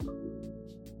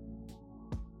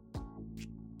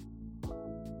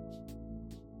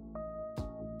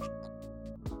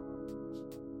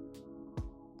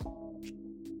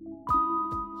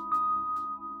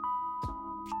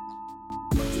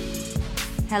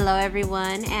Hello,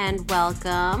 everyone, and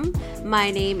welcome.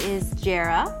 My name is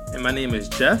Jera. And my name is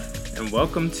Jeff, and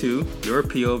welcome to Your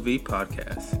POV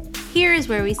Podcast. Here is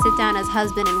where we sit down as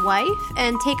husband and wife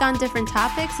and take on different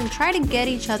topics and try to get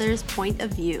each other's point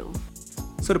of view.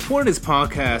 So the point of this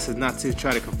podcast is not to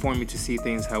try to conform you to see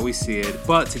things how we see it,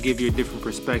 but to give you a different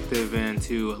perspective and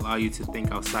to allow you to think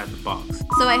outside the box.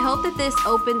 So I hope that this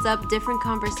opens up different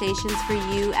conversations for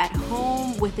you at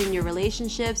home, within your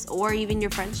relationships, or even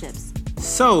your friendships.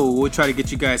 So we'll try to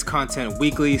get you guys content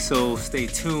weekly, so stay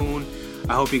tuned.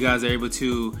 I hope you guys are able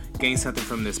to gain something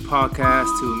from this podcast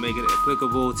to make it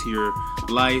applicable to your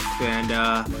life,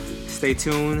 and stay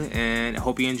tuned and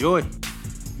hope you enjoy.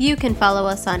 You can follow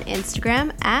us on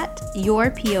Instagram at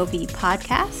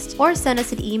YourPOVPodcast or send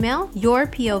us an email,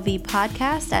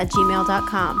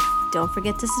 yourpovpodcast@gmail.com. Don't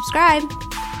forget to subscribe.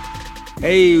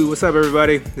 Hey, what's up,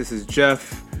 everybody? This is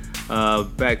Jeff.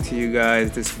 Back to you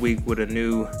guys this week with a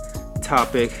new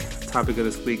topic. The topic of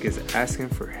this week is asking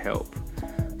for help.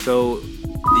 So,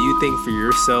 do you think for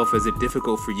yourself, is it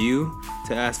difficult for you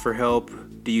to ask for help?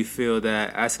 Do you feel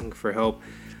that asking for help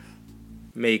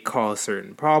may cause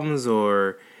certain problems,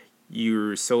 or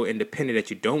you're so independent that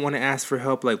you don't want to ask for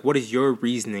help? Like, what is your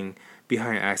reasoning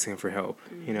behind asking for help?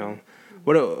 You know,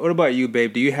 what about you,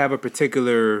 babe? Do you have a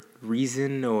particular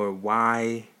reason or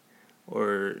why,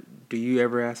 or do you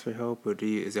ever ask for help, or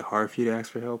is it hard for you to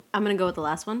ask for help? I'm gonna go with the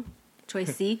last one.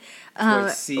 Choice C.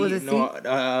 Choice C. Was it no,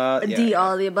 C? D,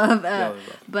 all of the above.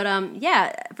 But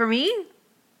yeah, for me,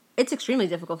 it's extremely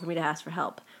difficult for me to ask for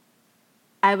help.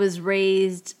 I was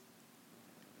raised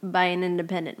by an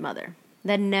independent mother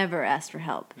that never asked for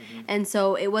help. Mm-hmm. And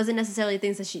so it wasn't necessarily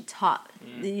things that she taught,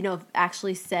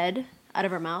 actually said out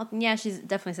of her mouth. And yeah, she's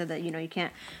definitely said that, you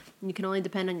can only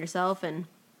depend on yourself, and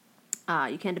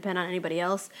you can't depend on anybody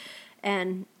else.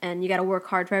 And you got to work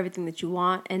hard for everything that you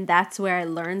want. And that's where I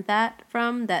learned that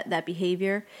from, that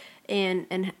behavior,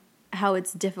 and how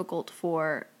it's difficult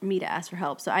for me to ask for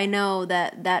help. So I know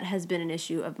that has been an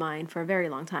issue of mine for a very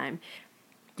long time.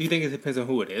 Do you think it depends on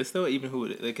who it is, though? Even who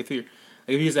it is? Like, if you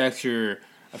just ask a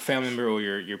family member or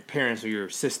your parents or your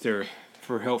sister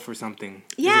for help for something,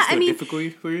 yeah, is it still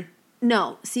difficult for you?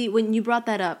 No. See, when you brought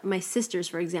that up, my sisters,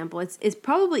 for example, it's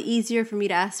probably easier for me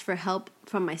to ask for help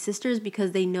from my sisters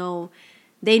because they know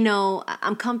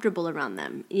I'm comfortable around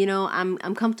them.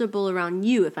 I'm comfortable around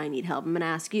you. If I need help, I'm going to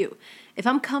ask you. If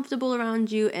I'm comfortable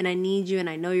around you and I need you and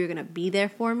I know you're going to be there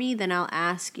for me, then I'll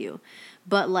ask you.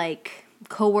 But like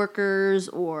coworkers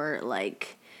or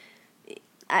like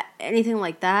anything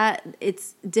like that,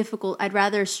 it's difficult. I'd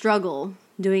rather struggle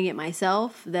doing it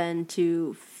myself than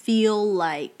to feel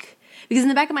like, because in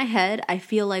the back of my head, I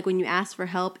feel like when you ask for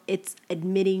help, it's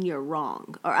admitting you're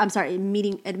wrong. Or I'm sorry,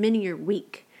 admitting you're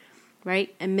weak,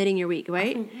 right? Admitting you're weak,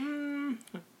 right?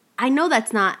 I know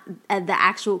that's not the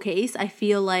actual case. I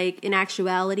feel like in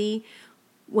actuality,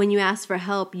 when you ask for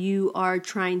help, you are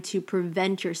trying to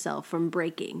prevent yourself from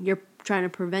breaking. You're trying to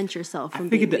prevent yourself from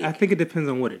being weak. I think it depends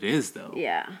on what it is, though.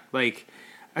 Yeah. Like,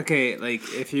 okay, like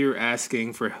if you're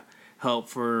asking for help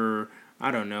for, I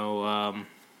don't know,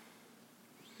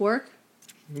 work?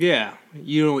 Yeah.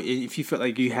 If you felt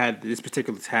like you had this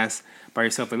particular task by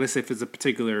yourself, like let's say if it's a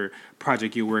particular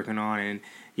project you're working on and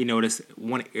you notice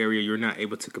one area you're not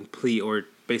able to complete, or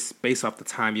based off the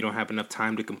time, you don't have enough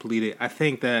time to complete it, I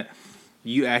think that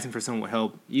you asking for someone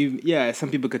help,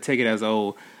 some people could take it as,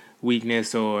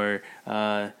 weakness, or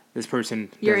this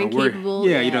person you're doesn't incapable. work.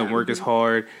 Yeah, you don't work as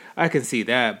hard. I can see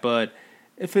that, but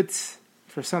if it's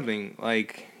for something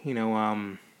like,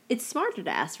 it's smarter to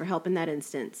ask for help in that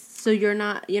instance. So you're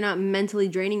not mentally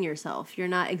draining yourself. You're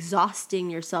not exhausting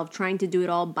yourself trying to do it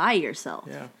all by yourself.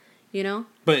 Yeah.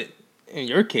 But in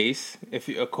your case, if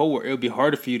you're a coworker, it would be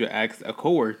harder for you to ask a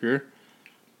coworker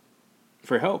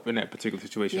for help in that particular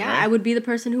situation. Yeah, right? I would be the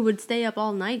person who would stay up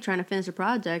all night trying to finish a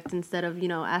project instead of,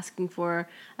 asking for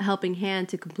a helping hand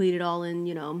to complete it all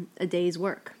in, a day's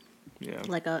work. Yeah.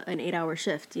 Like an 8-hour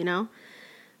shift,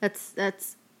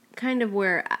 That's kind of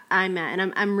where I'm at,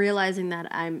 and I'm realizing that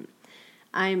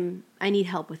I need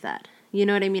help with that. You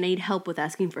know what I mean? I need help with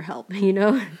asking for help.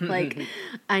 Like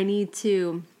I need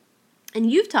to, and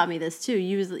you've taught me this too.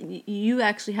 You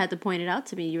actually had to point it out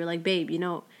to me. You were like, babe,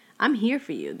 I'm here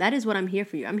for you. That is what I'm here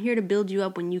for you. I'm here to build you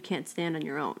up when you can't stand on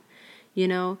your own. I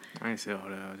ain't say all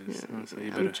that.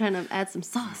 I'm trying to add some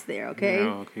sauce there, okay?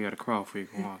 You gotta crawl before you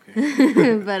can walk.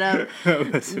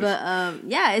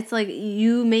 Yeah, it's like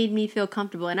you made me feel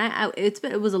comfortable, and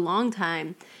it was a long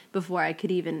time before I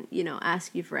could even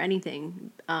ask you for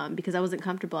anything because I wasn't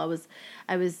comfortable.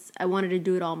 I wanted to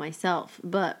do it all myself,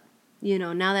 but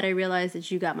now that I realize that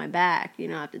you got my back,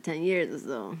 after 10 years or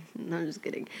so, no, I'm just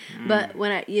kidding. But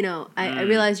when I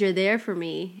realize you're there for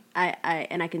me,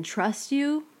 and I can trust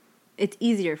you, it's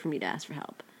easier for me to ask for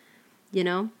help,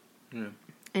 Yeah.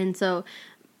 And so,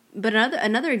 but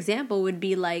another example would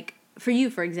be like, for you,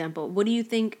 for example, do you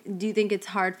think it's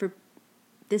hard for,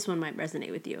 this one might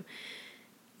resonate with you.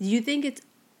 Do you think it's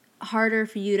harder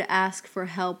for you to ask for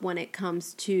help when it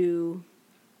comes to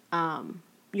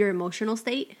your emotional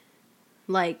state?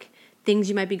 Like things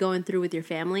you might be going through with your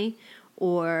family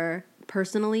or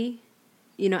personally,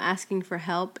 asking for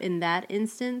help in that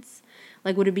instance?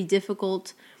 Like, would it be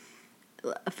difficult,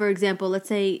 for example, let's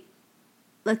say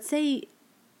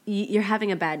you're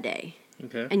having a bad day.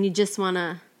 Okay. And you just want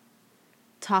to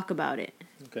talk about it.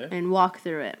 Okay. And walk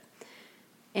through it.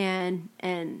 And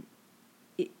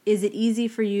is it easy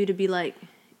for you to be like,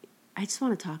 I just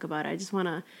want to talk about it.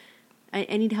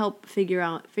 I need help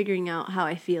figuring out how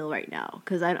I feel right now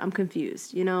because I'm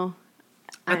confused.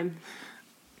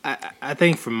 I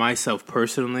think for myself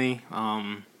personally,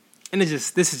 and this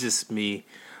is just me.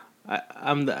 I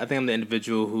think I'm the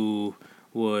individual who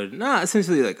would not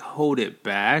essentially like hold it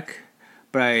back,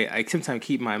 but I sometimes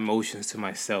keep my emotions to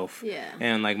myself. Yeah.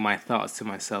 And like my thoughts to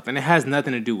myself, and it has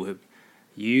nothing to do with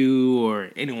you or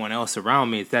anyone else around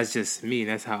me. That's just me.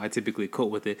 That's how I typically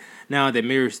cope with it. Now there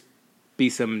may be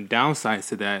some downsides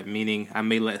to that, meaning I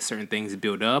may let certain things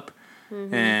build up,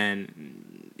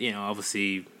 and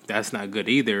obviously that's not good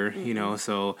either.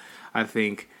 So I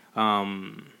think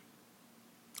I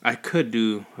could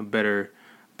do a better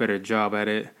job at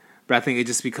it, but I think it's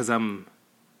just because I'm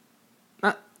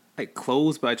not like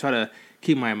closed, but I try to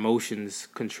keep my emotions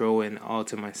control and all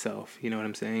to myself. You know what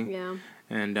I'm saying? Yeah.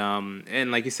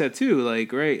 And like you said too,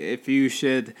 like, right, if you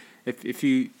should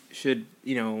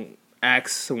ask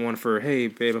someone for, hey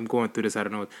babe, I'm going through this, I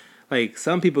don't know, like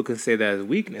some people can say that as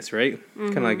weakness, right?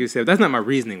 Kind of like you said, that's not my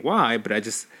reasoning why, but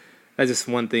that's just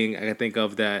one thing I can think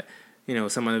of that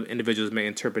some other individuals may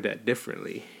interpret that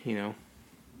differently.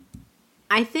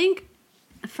 I think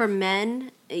for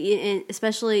men,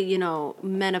 especially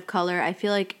men of color, I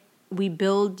feel like we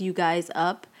build you guys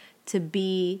up to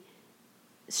be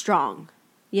strong.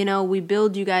 We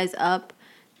build you guys up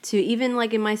to, even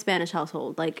like in my Spanish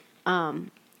household, like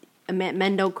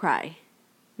men don't cry,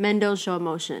 men don't show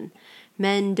emotion,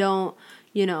 men don't,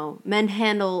 men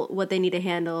handle what they need to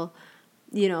handle,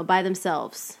 by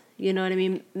themselves. You know what I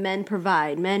mean? Men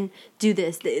provide, men do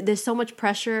this. There's so much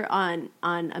pressure on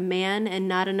a man and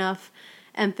not enough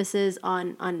emphasis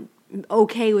on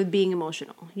okay with being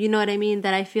emotional. You know what I mean?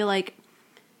 That I feel like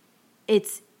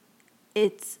it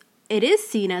is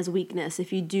seen as weakness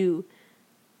if you do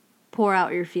pour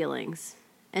out your feelings,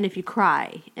 and if you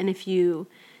cry, and if you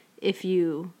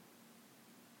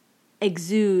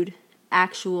exude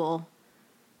actual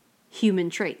human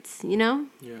traits, Yeah.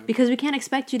 Because we can't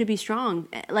expect you to be strong.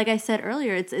 Like I said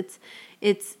earlier,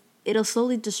 it'll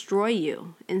slowly destroy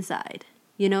you inside.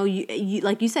 You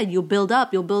like you said, you'll build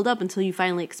up until you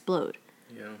finally explode.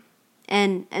 Yeah.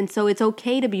 And so it's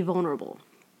okay to be vulnerable.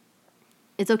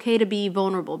 It's okay to be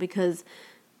vulnerable because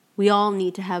we all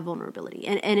need to have vulnerability.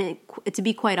 And to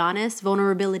be quite honest,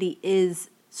 vulnerability is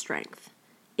strength.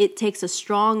 It takes a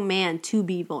strong man to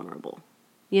be vulnerable.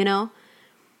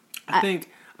 I think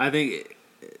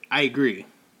I agree.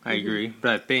 I agree.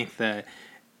 But I think that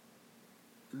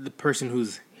the person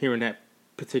who's hearing that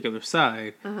particular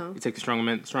side, it takes a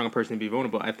stronger person to be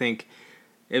vulnerable. I think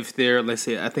if they're, let's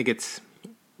say, I think it's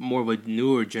more of a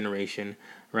newer generation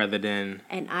rather than,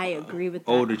 and I agree with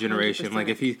that, older generation. 100%.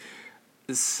 Like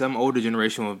some older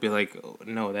generation would be like, oh,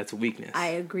 no, that's weakness. I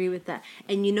agree with that.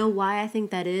 And you know why I think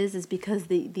that is because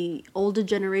the older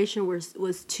generation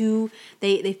was too,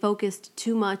 they focused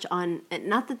too much on,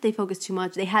 not that they focused too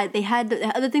much, they had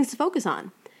other things to focus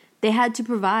on. They had to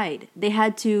provide. They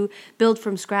had to build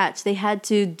from scratch. They had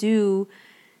to do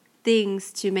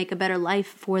things to make a better life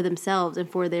for themselves and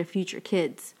for their future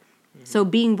kids. Mm-hmm. So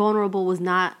being vulnerable was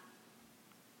not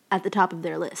at the top of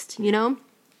their list,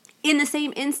 In the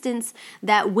same instance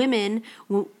that women,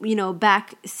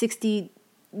 back 60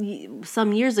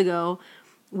 some years ago,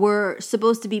 were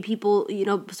supposed to be people,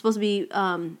 supposed to be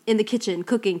in the kitchen,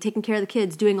 cooking, taking care of the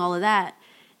kids, doing all of that,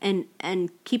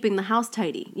 and keeping the house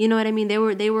tidy. You know what I mean? They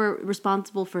were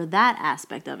responsible for that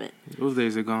aspect of it. Those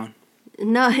days are gone.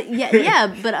 No, yeah,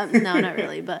 but no, not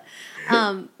really. But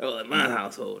in my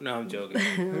household. No, I'm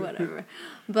joking. Whatever.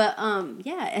 But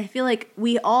yeah, I feel like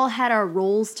we all had our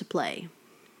roles to play.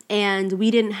 And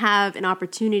we didn't have an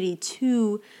opportunity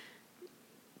to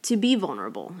to be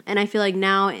vulnerable. And I feel like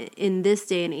now in this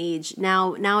day and age,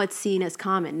 now it's seen as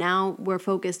common. Now we're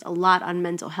focused a lot on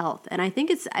mental health. And I think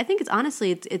it's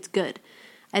honestly, it's good.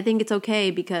 I think it's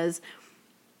okay because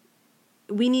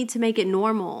we need to make it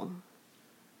normal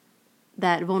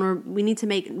we need to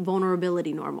make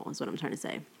vulnerability normal is what I'm trying to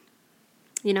say.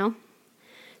 You know?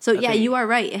 So yeah, you are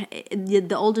right.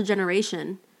 The older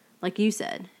generation, like you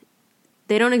said,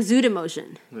 they don't exude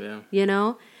emotion. Yeah. You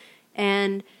know?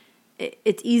 And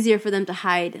it's easier for them to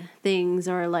hide things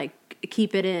or like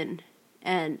keep it in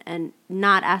and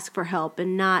not ask for help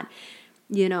and not,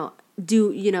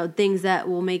 do, things that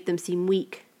will make them seem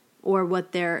weak or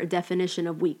what their definition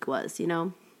of weak was,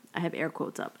 I have air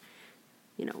quotes up,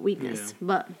 weakness.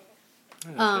 Yeah.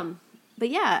 But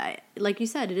yeah, like you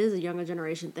said, it is a younger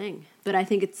generation thing, but I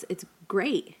think it's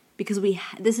great because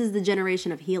this is the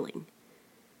generation of healing,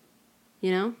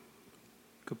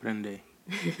 Comprende.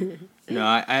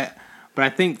 No, but I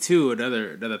think too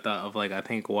another thought of like I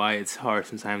think why it's hard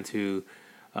sometimes to,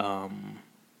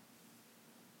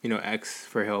 ask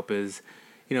for help is,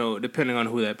 depending on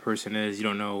who that person is, you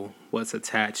don't know what's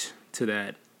attached to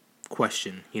that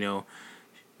question.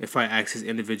 If I ask this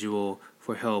individual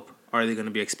for help, are they going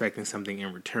to be expecting something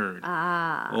in return?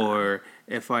 Or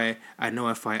if I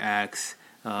ask,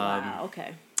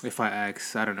 if I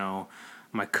ask, I don't know,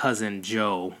 my cousin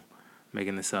Joe,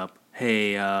 making this up,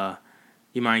 hey,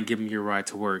 you mind giving me your ride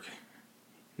to work?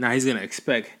 Now he's going to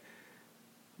expect,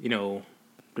 the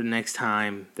next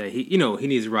time that he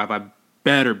needs a ride, I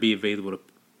better be available to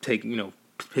take,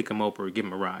 pick him up or give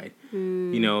him a ride,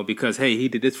 because, hey, he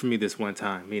did this for me this one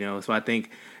time, So I think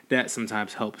that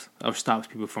sometimes helps or stops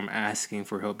people from asking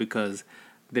for help because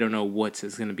they don't know what's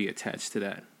going to be attached to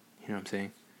that. You know what I'm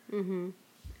saying? Mm-hmm.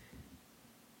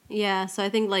 Yeah, so I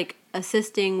think like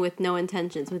assisting with no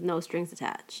intentions, with no strings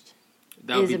attached.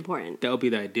 Is important. That would be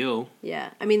the ideal. Yeah,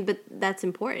 I mean, but that's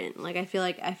important. Like, I feel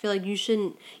like you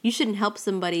shouldn't help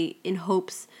somebody in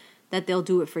hopes that they'll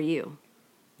do it for you.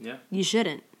 Yeah, you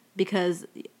shouldn't, because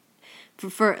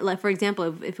for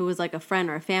example, if it was like a friend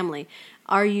or a family,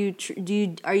 are you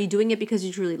doing it because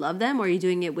you truly love them, or are you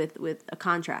doing it with a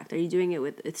contract? Are you doing it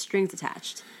with strings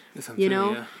attached?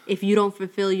 Yeah. If you don't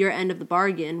fulfill your end of the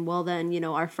bargain, well then,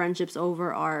 our friendship's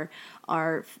over, our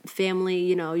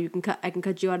family, I can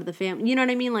cut you out of the family. You know what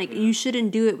I mean? Like, you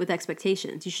shouldn't do it with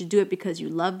expectations. You should do it because you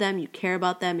love them, you care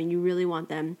about them, and you really want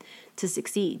them to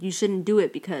succeed. You shouldn't do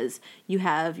it because you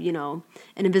have, an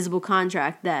invisible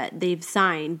contract that they've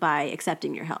signed by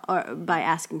accepting your help or by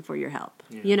asking for your help,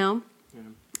 Yeah.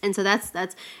 And so that's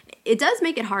it does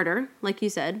make it harder, like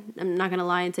you said. I'm not gonna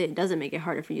lie and say it doesn't make it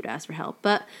harder for you to ask for help,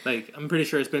 but like I'm pretty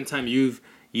sure it's been time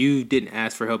you didn't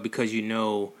ask for help because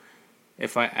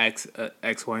if I ask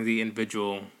X, Y, and Z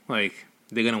individual, like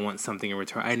they're gonna want something in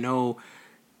return. I know,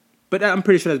 but I'm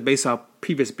pretty sure that's based off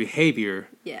previous behavior.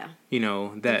 Yeah.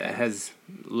 That has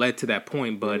led to that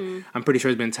point. But I'm pretty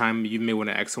sure there's been time you may want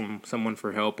to ask someone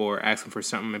for help or ask them for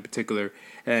something in particular,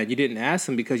 and you didn't ask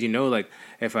them because like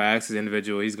if I ask this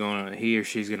individual, he or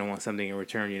she's gonna want something in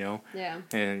return. Yeah.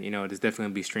 And there's definitely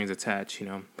gonna be strings attached.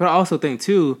 But I also think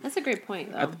too. That's a great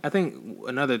point, though. I think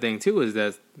another thing too is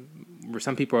that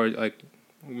some people are like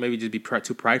maybe just be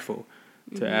too prideful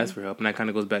to ask for help, and that kind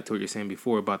of goes back to what you're saying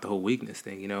before about the whole weakness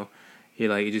thing.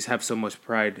 You just have so much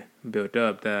pride built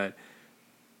up that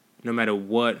no matter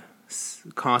what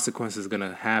consequences is going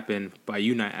to happen by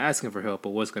you not asking for help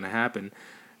or what's going to happen,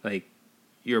 like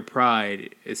your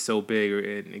pride is so big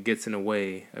and it gets in the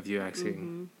way of you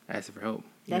asking for help.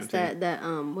 That's that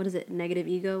what is it? Negative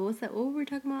ego. What were we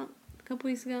talking about a couple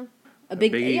weeks ago? A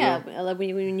big ego? Yeah, like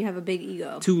when you have a big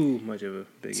ego. Too much of a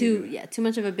big ego. Yeah, too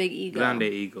much of a big ego. Grande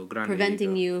ego.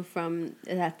 Preventing you from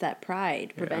that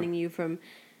pride. Preventing you from,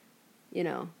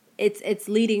 it's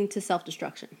leading to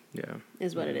self-destruction. Yeah.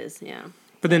 Is what it is, yeah.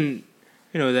 But then,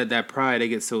 that pride, they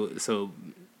get so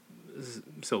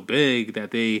big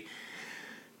that they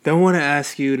don't want to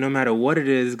ask you, no matter what it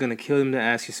is, going to kill them to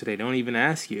ask you, so they don't even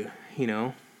ask you,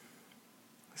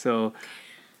 So.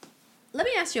 Let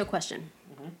me ask you a question.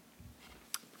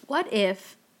 What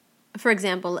if, for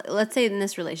example, let's say in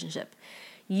this relationship,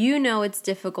 it's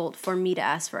difficult for me to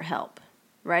ask for help,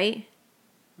 right?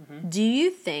 Mm-hmm. Do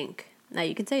you think, now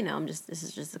you can say no, this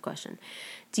is just a question.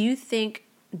 Do you think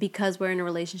because we're in a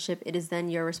relationship, it is then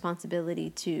your responsibility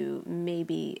to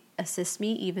maybe assist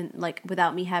me, even like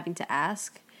without me having to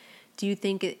ask? Do you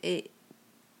think it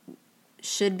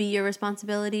should be your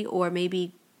responsibility, or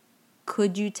maybe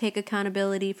could you take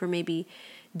accountability for maybe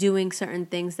doing certain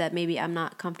things that maybe I'm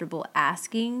not comfortable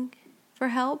asking for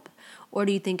help? Or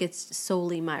do you think it's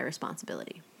solely my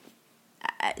responsibility?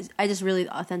 I just really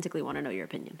authentically want to know your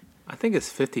opinion. I think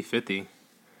it's 50-50.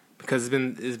 because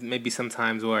it's maybe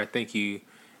sometimes where I think you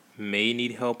may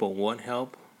need help or want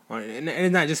help, and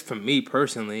it's not just from me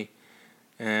personally,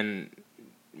 and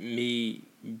me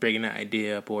bringing that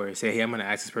idea up or say, hey, I'm gonna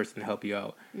ask this person to help you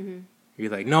out. Mm-hmm.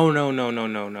 You're like, no,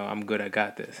 I'm good, I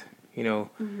got this. You know,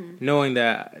 knowing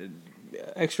that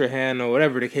extra hand or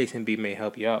whatever the case can be may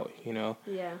help you out. You know.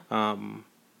 Yeah.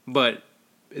 But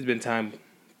it's been time,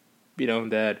 you know,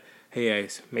 that hey, I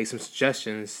made some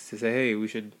suggestions to say, hey, we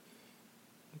should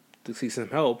seek some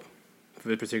help for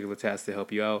the particular task to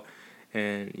help you out,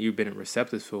 and you've been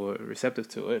receptive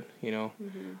to it, you know.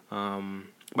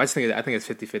 But I think it's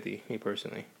 50-50, me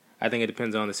personally. I think it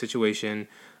depends on the situation.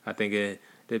 I think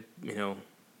that you know,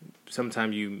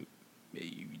 sometimes you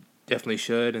definitely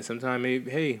should, and sometimes maybe,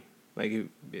 hey, like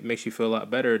it makes you feel a lot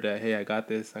better that hey, I got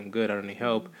this, I'm good, I don't need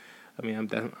help. I mean,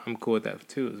 I'm cool with that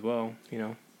too as well, you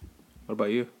know. What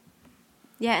about you?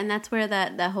 Yeah, and that's where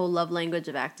that whole love language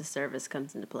of act of service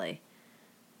comes into play.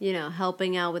 You know,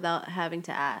 helping out without having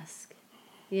to ask.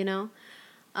 You know?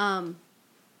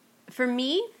 For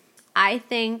me, I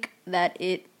think that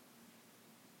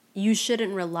you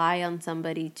shouldn't rely on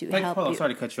somebody to help you.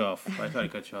 Sorry to cut you off.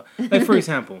 Like, for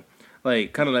example,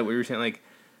 like, kind of like what you were saying, like,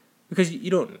 because you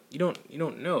don't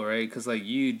know, right? Because, like,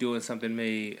 you doing something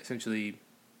may essentially,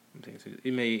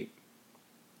 it may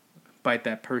bite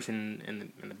that person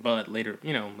in the butt later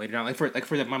on. Like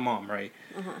for my mom, right?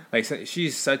 Uh-huh. Like, so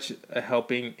she's such a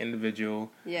helping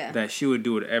individual that she would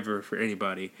do whatever for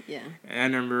anybody. Yeah. And I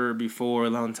remember before, a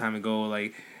long time ago,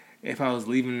 like, if I was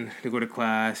leaving to go to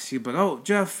class, she'd be like, "Oh,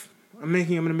 Jeff, I'm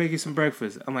gonna make you some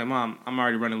breakfast." I'm like, "Mom, I'm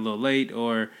already running a little late,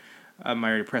 or I'm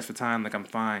already pressed for time. Like, I'm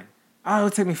fine." "Oh,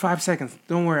 it'll take me 5 seconds.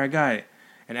 Don't worry, I got it."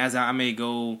 And as I may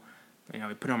go, you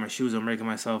know, put on my shoes, I'm making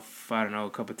myself, I don't know,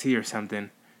 a cup of tea or something.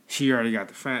 She already got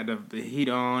the heat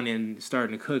on and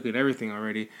starting to cook and everything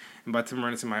already. And by the time I'm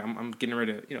running to I'm getting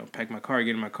ready to, you know, pack my car,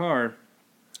 get in my car.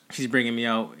 She's bringing me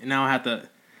out, and now I have to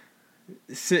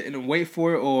sit and wait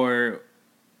for it, or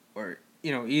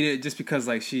you know, eat it just because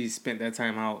like she spent that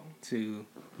time out to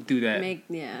do that.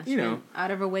 You know,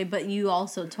 out of her way. But you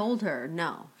also told her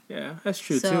no. Yeah, that's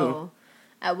true too. So,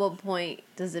 at what point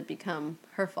does it become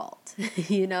her fault?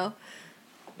 You know?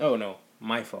 Oh no,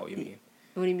 my fault. You mean?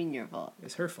 What do you mean your fault?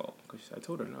 It's her fault because I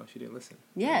told her no, she didn't listen.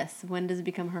 Yes. Yeah. When does it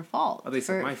become her fault? Oh, they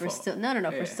said my fault.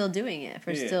 For still doing it.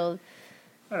 Still.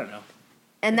 I don't know.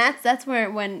 And that's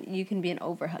where when you can be an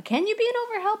overhelper. Can you be an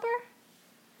overhelper?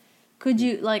 Could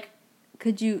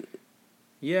you?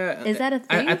 Yeah. Is that a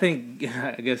thing? I think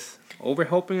I guess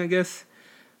overhelping. I guess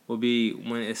will be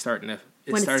when it's starting to.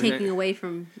 When it's taking away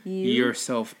from you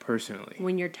yourself personally.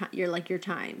 When your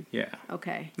time. Yeah.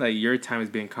 Okay. Like your time is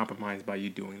being compromised by you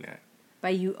doing that. By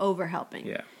you overhelping.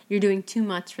 Yeah. You're doing too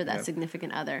much for that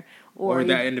significant other. Or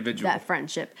that individual. That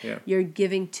friendship. Yeah. You're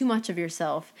giving too much of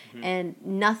yourself and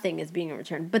nothing is being in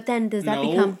return. But then does that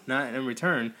become... not in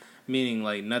return. Meaning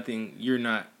like nothing, you're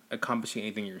not accomplishing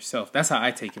anything yourself. That's how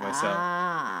I take it myself.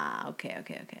 Ah, okay.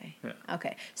 Yeah.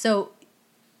 Okay. So,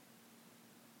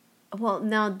 well,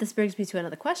 now this brings me to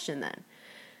another question then.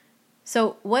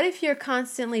 So what if you're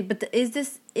constantly... But is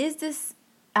this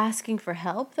asking for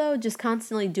help, though? Just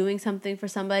constantly doing something for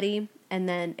somebody and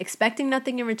then expecting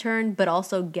nothing in return, but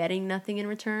also getting nothing in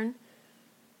return?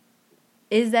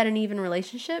 Is that an even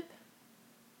relationship?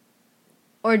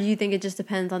 Or do you think it just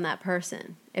depends on that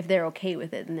person? If they're okay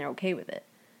with it, then they're okay with it.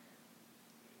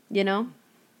 You know?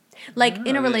 Like,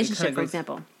 in a relationship, for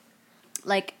example.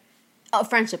 Like, a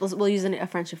friendship. We'll use a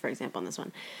friendship, for example, on this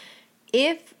one.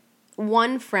 If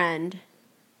one friend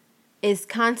is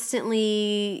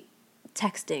constantly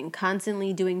texting,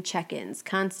 constantly doing check-ins,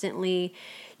 constantly,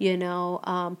 you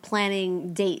know,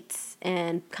 planning dates,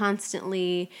 and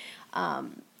constantly,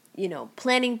 you know,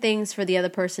 planning things for the other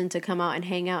person to come out and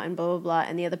hang out and blah, blah, blah,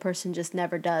 and the other person just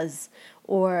never does,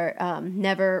 or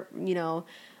never, you know,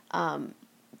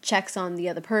 checks on the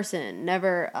other person,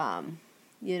 never,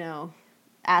 you know,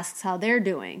 asks how they're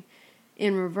doing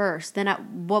in reverse, then at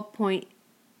what point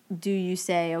do you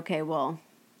say, okay, well,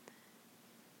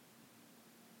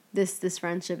 this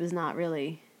friendship is not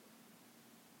really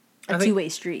a two-way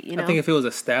street, you know? I think if it was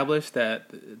established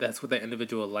that that's what that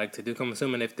individual would like to do, I'm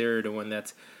assuming if they're the one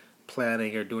that's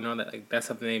planning or doing all that, like that's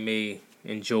something they may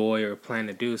enjoy or plan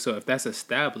to do. So if that's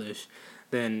established,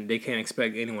 then they can't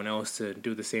expect anyone else to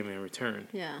do the same in return.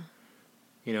 Yeah.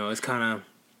 You know, it's kind of,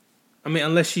 I mean,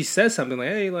 unless she says something like,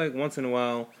 hey, like once in a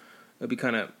while, it'd be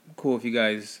kind of cool if you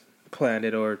guys planned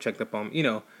it or checked up on, you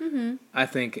know. Mm-hmm. I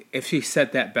think if she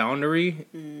set that boundary,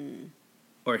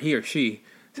 or he or she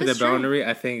set that boundary,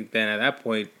 I think then at that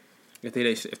point,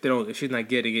 if she's not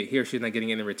getting it here, she's not getting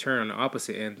it in return on the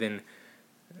opposite end, then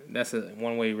that's a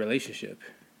one-way relationship.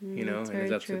 you know, and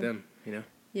it's up to them, you know.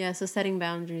 Yeah, so setting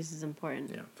boundaries is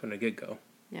important. Yeah, from the get-go.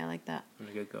 Yeah, I like that. From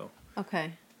the get-go.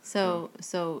 Okay. So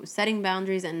setting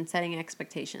boundaries and setting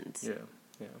expectations.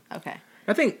 Yeah. Okay.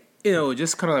 I think, you know,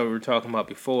 just kind of like we were talking about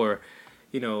before,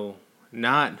 you know,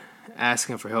 not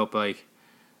asking for help, like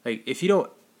if you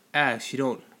don't ask, you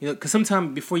don't, you know, because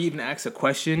sometimes before you even ask a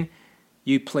question,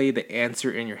 you play the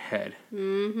answer in your head.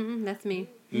 Mm-hmm. That's me.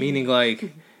 Meaning,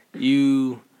 like,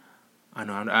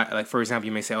 like, for example,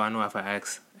 you may say, oh, I know if I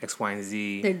ask X, Y, and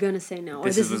Z, they're going to say no. Or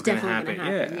this is definitely going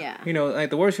to happen. Yeah. You know, like,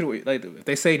 the worst, like, if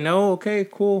they say no, okay,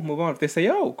 cool, move on. If they say,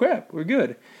 oh, crap, we're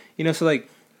good. You know, so, like,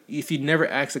 if you never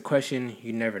ask a question,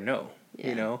 you never know. Yeah.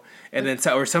 You know? And then,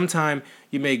 or sometime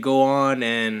you may go on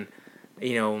and,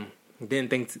 you know,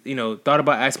 didn't think, you know, thought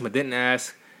about asking but didn't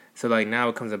ask. So, like, now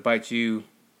it comes to bite you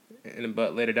in the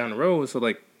butt later down the road. So,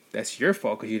 like, that's your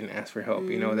fault because you didn't ask for help.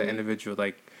 Mm-hmm. You know, that individual,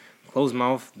 like, closed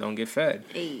mouth, don't get fed.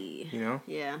 Hey. You know?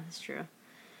 Yeah, that's true.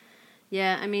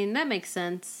 Yeah, I mean, that makes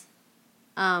sense.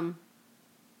 I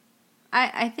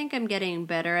think I'm getting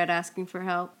better at asking for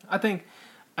help.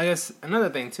 I guess another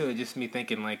thing, too, is just me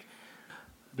thinking, like,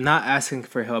 not asking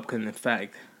for help can, in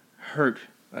fact, hurt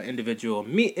an individual.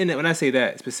 And when I say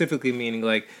that, specifically meaning,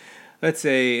 like, let's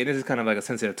say, and this is kind of like a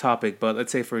sensitive topic, but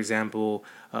let's say, for example,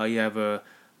 you have a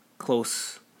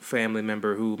close family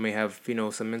member who may have, you know,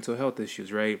 some mental health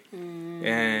issues, right? Mm.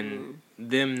 And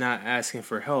them not asking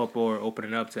for help or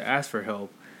opening up to ask for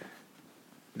help,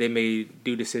 they may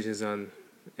do decisions and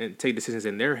take decisions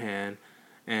in their hand,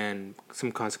 and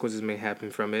some consequences may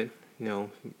happen from it. You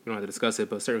know, we don't have to discuss it,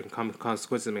 but certain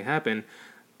consequences may happen.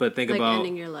 But think about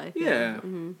ending your life. Yeah.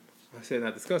 Mm-hmm. I said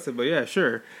not discuss it, but yeah,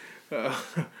 sure.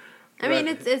 I mean,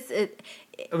 it's.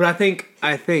 But I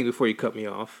think before you cut me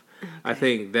off, okay. I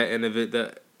think that end of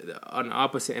it, on the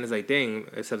opposite end is like, dang,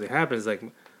 if something happens, like,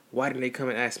 why didn't they come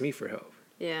and ask me for help?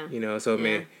 Yeah. You know, so it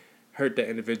may hurt that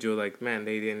individual. Like, man,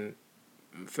 they didn't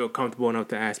feel comfortable enough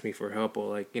to ask me for help, or,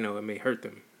 like, you know, it may hurt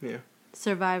them. Yeah.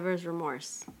 Survivor's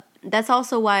remorse. That's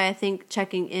also why I think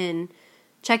check-ins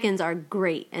are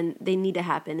great and they need to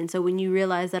happen. And so when you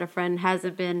realize that a friend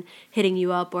hasn't been hitting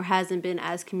you up or hasn't been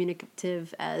as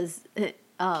communicative as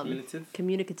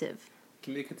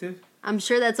communicative. I'm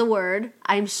sure that's a word.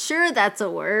 I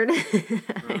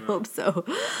hope so.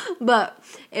 But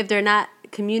if they're not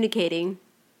communicating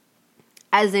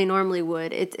as they normally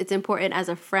would, it's important as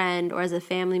a friend or as a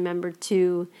family member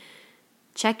to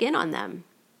check in on them.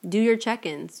 Do your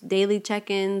check-ins, daily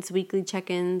check-ins, weekly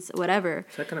check-ins, whatever.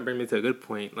 So that kind of brings me to a good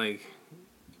point. Like,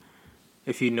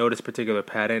 if you notice a particular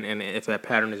pattern, and if that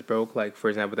pattern is broke, like, for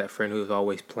example, that friend who's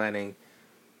always planning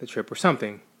the trip or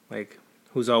something, like,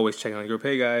 who's always checking on the group,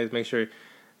 hey, guys, make sure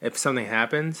if something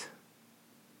happens,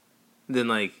 then,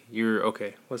 like, you're,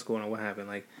 okay, what's going on, what happened?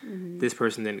 Like, this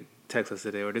person didn't text us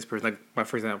today, or this person, like,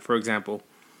 for example,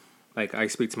 like, I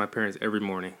speak to my parents every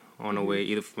morning on the way,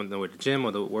 either from the way to the gym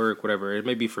or to work, whatever. It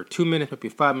may be for 2 minutes, maybe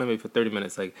 5 minutes, maybe for 30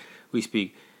 minutes. Like, we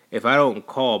speak. If I don't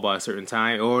call by a certain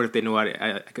time, or if they know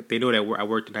they know that I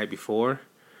worked the night before,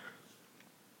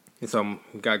 and so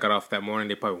I got off that morning,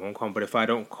 they probably won't call. But if I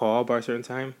don't call by a certain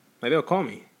time, like, they'll call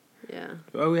me. Yeah.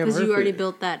 Oh, we haven't heard. Because you already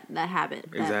built that habit.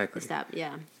 Exactly. Exactly.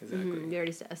 You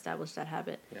already established that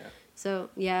habit. Yeah. So,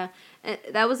 yeah,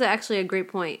 that was actually a great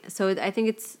point. So I think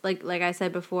it's, like I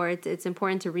said before, it's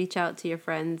important to reach out to your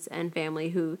friends and family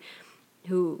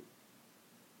who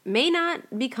may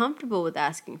not be comfortable with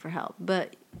asking for help,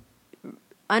 but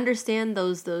understand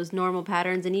those normal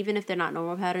patterns. And even if they're not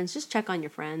normal patterns, just check on your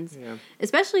friends. Yeah.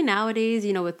 Especially nowadays,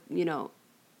 you know, with, you know,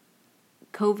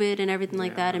 COVID and everything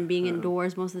like that, and being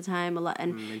indoors most of the time, a lot,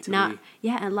 and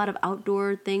a lot of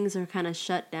outdoor things are kind of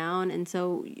shut down, and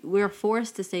so we're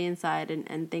forced to stay inside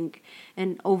and think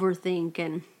and overthink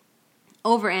and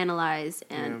overanalyze,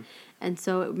 and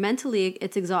so mentally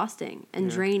it's exhausting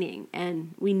and draining,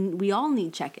 and we all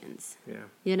need check-ins,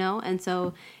 you know, and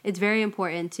so it's very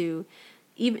important to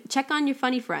even check on your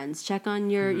funny friends, check on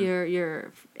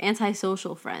your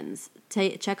antisocial friends,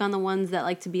 check on the ones that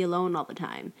like to be alone all the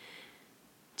time.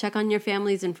 Check on your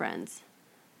families and friends.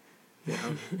 Yeah.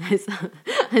 I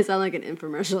sound like an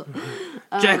infomercial.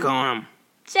 Check on them.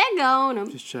 Check on them.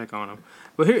 Just check on them.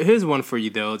 But here's one for you,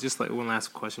 though. Just like one last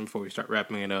question before we start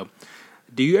wrapping it up.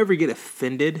 Do you ever get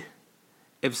offended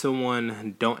if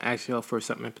someone don't ask you out for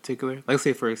something in particular? Like,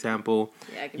 say, for example,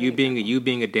 you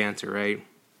being a dancer, right?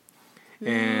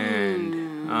 And,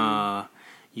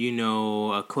 you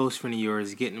know, a close friend of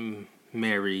yours getting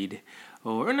married.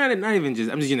 Or not even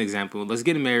just, I'm just giving an example. Let's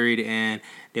get married, and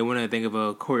they want to think of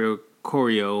a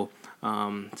choreo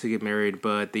to get married,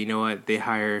 but you know what? They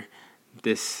hire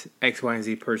this X, Y, and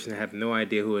Z person that have no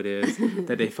idea who it is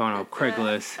that they found on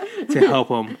Craigslist to help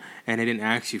them, and they didn't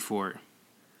ask you for it.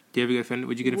 Do you ever get offended?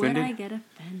 Would you get offended? Would I get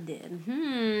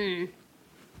offended?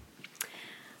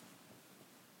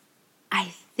 I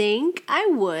think I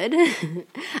would.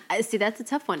 See, that's a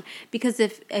tough one, because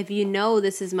if you know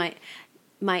this is my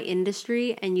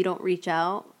industry and you don't reach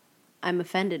out, I'm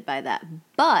offended by that.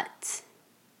 But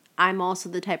I'm also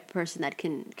the type of person that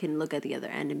can look at the other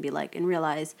end and be like, and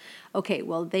realize, okay,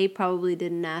 well, they probably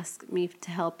didn't ask me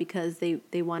to help because they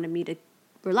wanted me to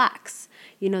relax.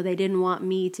 They didn't want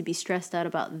me to be stressed out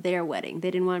about their wedding. They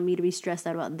didn't want me to be stressed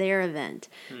out about their event.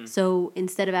 So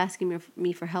instead of asking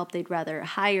me for help, they'd rather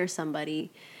hire somebody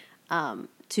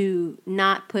to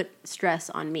not put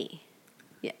stress on me.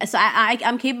 Yeah. So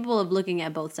I'm capable of looking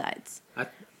at both sides. I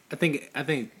think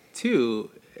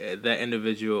too, that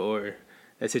individual or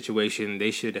that situation,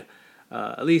 they should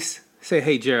at least say,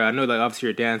 "Hey, Jared, I know like obviously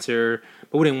you're a dancer,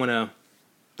 but we didn't want to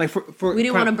we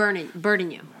didn't want to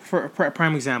burden you." For a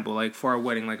prime example, like for our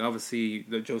wedding, like obviously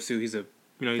the Josu, he's a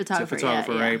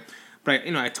photographer, yeah, right? But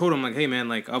I told him like, "Hey man,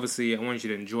 like obviously I want you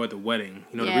to enjoy the wedding.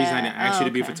 The reason I didn't ask you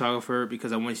to be a photographer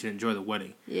because I want you to enjoy the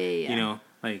wedding. Yeah.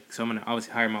 So I'm gonna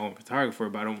obviously hire my own photographer,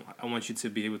 but I want you to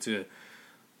be able to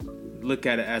look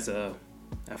at it as a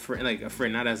friend,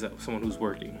 not as someone who's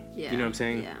working. Yeah. You know what I'm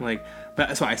saying? Yeah.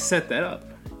 But so I set that up.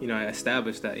 I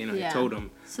established that. I told them.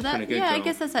 So that I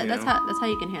guess that's how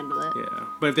you can handle it. Yeah.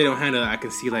 But if they don't handle it, I can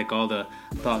see like all the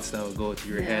thoughts that will go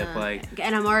through your head.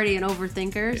 And I'm already an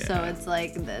overthinker, so it's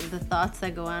like the thoughts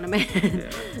that go on in my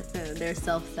head, they're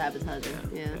self-sabotaging.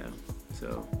 Yeah.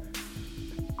 So,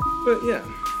 but yeah.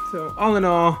 So all in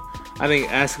all, I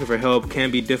think asking for help can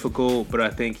be difficult, but I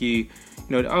think it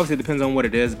obviously depends on what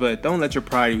it is, but don't let your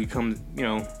pride become,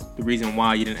 the reason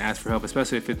why you didn't ask for help,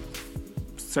 especially if it's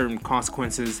certain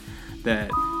consequences that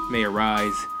may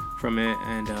arise from it.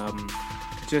 And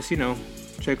just,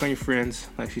 check on your friends,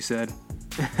 like she said.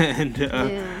 And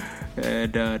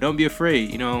don't be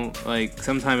afraid,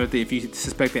 sometimes if you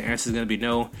suspect the answer is going to be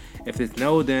no, if it's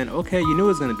no, then okay, you knew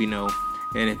it's going to be no.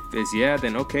 And if it's yeah,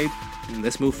 then okay,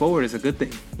 let's move forward. It's a good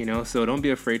thing, so don't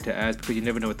be afraid to ask, because you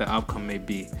never know what the outcome may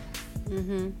be.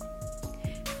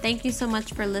 Thank you so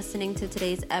much for listening to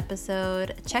today's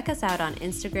episode. Check us out on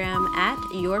Instagram at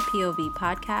Your POV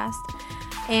Podcast,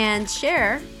 and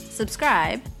share,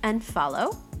 subscribe, and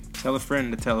follow. Tell a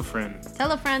friend to tell a friend.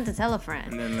 Tell a friend to tell a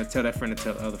friend. And then tell that friend to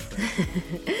tell other friend.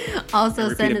 Also,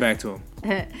 and repeat it back to them.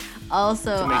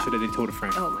 Also, to make sure that they told a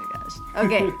friend. Oh my gosh.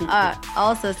 Okay.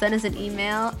 Also, send us an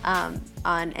email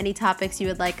on any topics you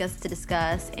would like us to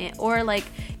discuss, or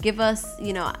give us,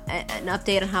 an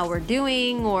update on how we're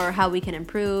doing or how we can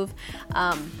improve.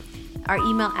 Our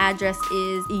email address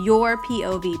is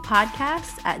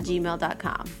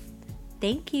yourpovpodcast@gmail.com.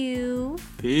 Thank you.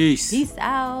 Peace. Peace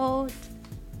out.